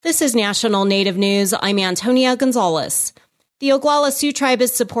This is National Native News. I'm Antonia Gonzalez. The Oglala Sioux Tribe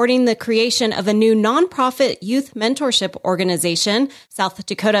is supporting the creation of a new nonprofit youth mentorship organization. South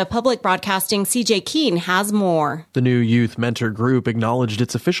Dakota Public Broadcasting CJ Keene has more. The new youth mentor group acknowledged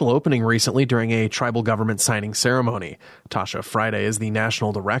its official opening recently during a tribal government signing ceremony. Tasha Friday is the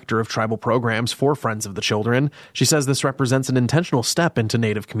national director of tribal programs for Friends of the Children. She says this represents an intentional step into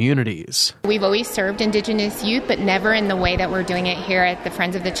Native communities. We've always served Indigenous youth, but never in the way that we're doing it here at the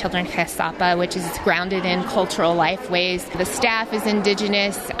Friends of the Children Kesapa, which is grounded in cultural lifeways. The staff is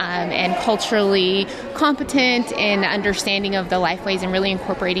Indigenous and culturally competent in understanding of the lifeways and really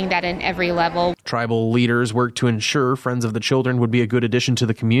incorporating that in every level. Tribal leaders worked to ensure Friends of the Children would be a good addition to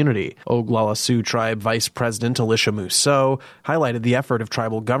the community. Oglala Sioux Tribe Vice President Alicia Mousseau highlighted the effort of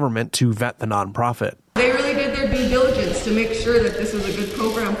tribal government to vet the nonprofit. They really did their due diligence to make sure that this was a good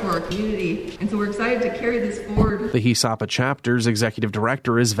program for our community, and so we're excited to carry this forward. The Hisapa chapter's executive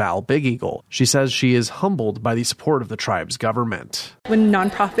director is Val Big Eagle. She says she is humbled by the support of the tribe's government. When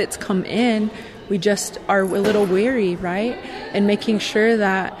nonprofits come in, we just are a little wary, right? And making sure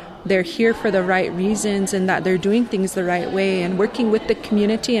that they're here for the right reasons and that they're doing things the right way and working with the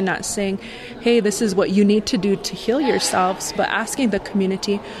community and not saying, hey, this is what you need to do to heal yourselves, but asking the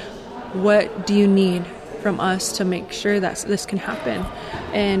community, what do you need from us to make sure that this can happen?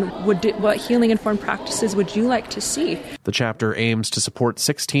 And what healing-informed practices would you like to see? The chapter aims to support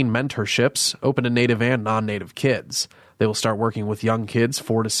 16 mentorships open to Native and non-Native kids. They will start working with young kids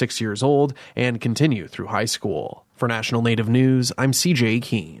 4 to 6 years old and continue through high school. For National Native News, I'm CJ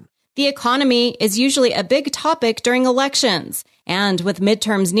Keene. The economy is usually a big topic during elections. And with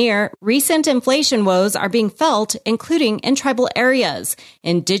midterms near, recent inflation woes are being felt, including in tribal areas.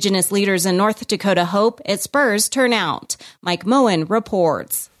 Indigenous leaders in North Dakota hope it spurs turnout. Mike Moen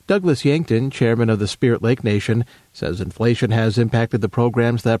reports. Douglas Yankton, chairman of the Spirit Lake Nation, says inflation has impacted the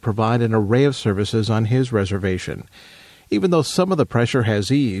programs that provide an array of services on his reservation. Even though some of the pressure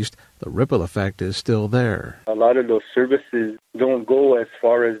has eased, the ripple effect is still there. A lot of those services don't go as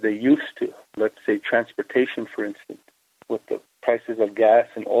far as they used to. Let's say transportation, for instance. With the prices of gas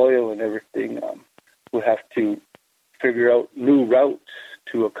and oil and everything, we'll have to figure out new routes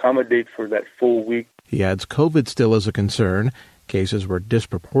to accommodate for that full week. He adds COVID still is a concern. Cases were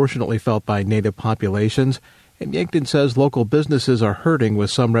disproportionately felt by Native populations, and Yankton says local businesses are hurting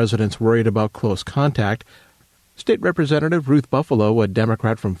with some residents worried about close contact. State Representative Ruth Buffalo, a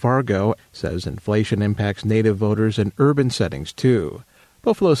Democrat from Fargo, says inflation impacts Native voters in urban settings, too.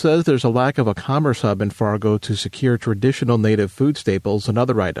 Buffalo says there's a lack of a commerce hub in Fargo to secure traditional Native food staples and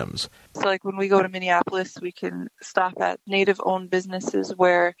other items. So like when we go to Minneapolis, we can stop at Native-owned businesses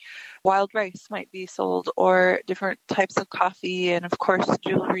where wild rice might be sold or different types of coffee and, of course,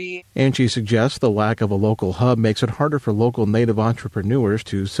 jewelry. And she suggests the lack of a local hub makes it harder for local Native entrepreneurs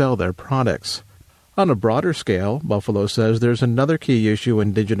to sell their products. On a broader scale, Buffalo says there's another key issue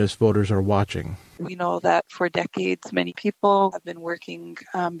Indigenous voters are watching. We know that for decades, many people have been working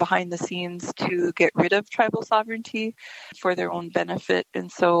behind the scenes to get rid of tribal sovereignty for their own benefit.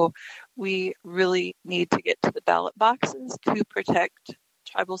 And so we really need to get to the ballot boxes to protect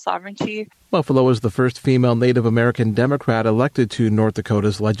tribal sovereignty. Buffalo is the first female Native American Democrat elected to North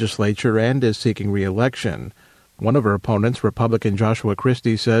Dakota's legislature and is seeking re-election. One of her opponents, Republican Joshua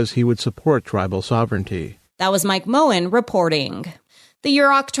Christie, says he would support tribal sovereignty. That was Mike Moen reporting. The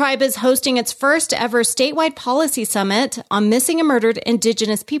Yurok tribe is hosting its first ever statewide policy summit on missing and murdered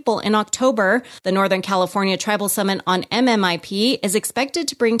Indigenous people in October. The Northern California Tribal Summit on MMIP is expected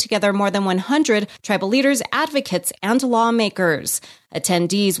to bring together more than 100 tribal leaders, advocates, and lawmakers.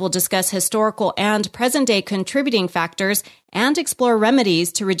 Attendees will discuss historical and present-day contributing factors and explore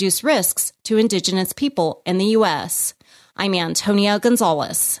remedies to reduce risks to Indigenous people in the U.S. I'm Antonia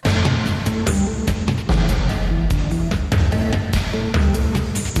Gonzalez.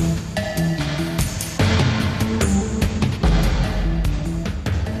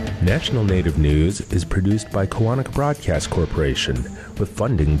 National Native News is produced by Koahnic Broadcast Corporation with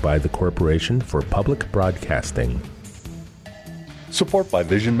funding by the Corporation for Public Broadcasting. Support by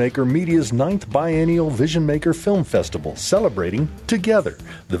Vision Maker Media's 9th Biennial Vision Maker Film Festival, celebrating Together.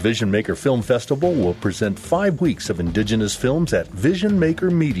 The Vision Maker Film Festival will present 5 weeks of Indigenous films at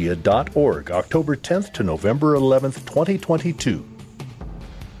visionmakermedia.org, October 10th to November 11th, 2022.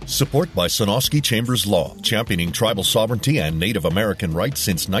 Support by Sonosky Chambers Law, championing tribal sovereignty and Native American rights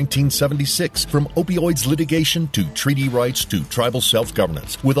since 1976. From opioids litigation to treaty rights to tribal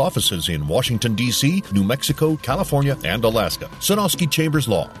self-governance. With offices in Washington, D.C., New Mexico, California, and Alaska. Sonosky Chambers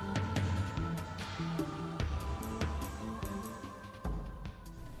Law.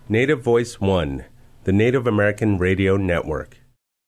 Native Voice One, the Native American Radio Network.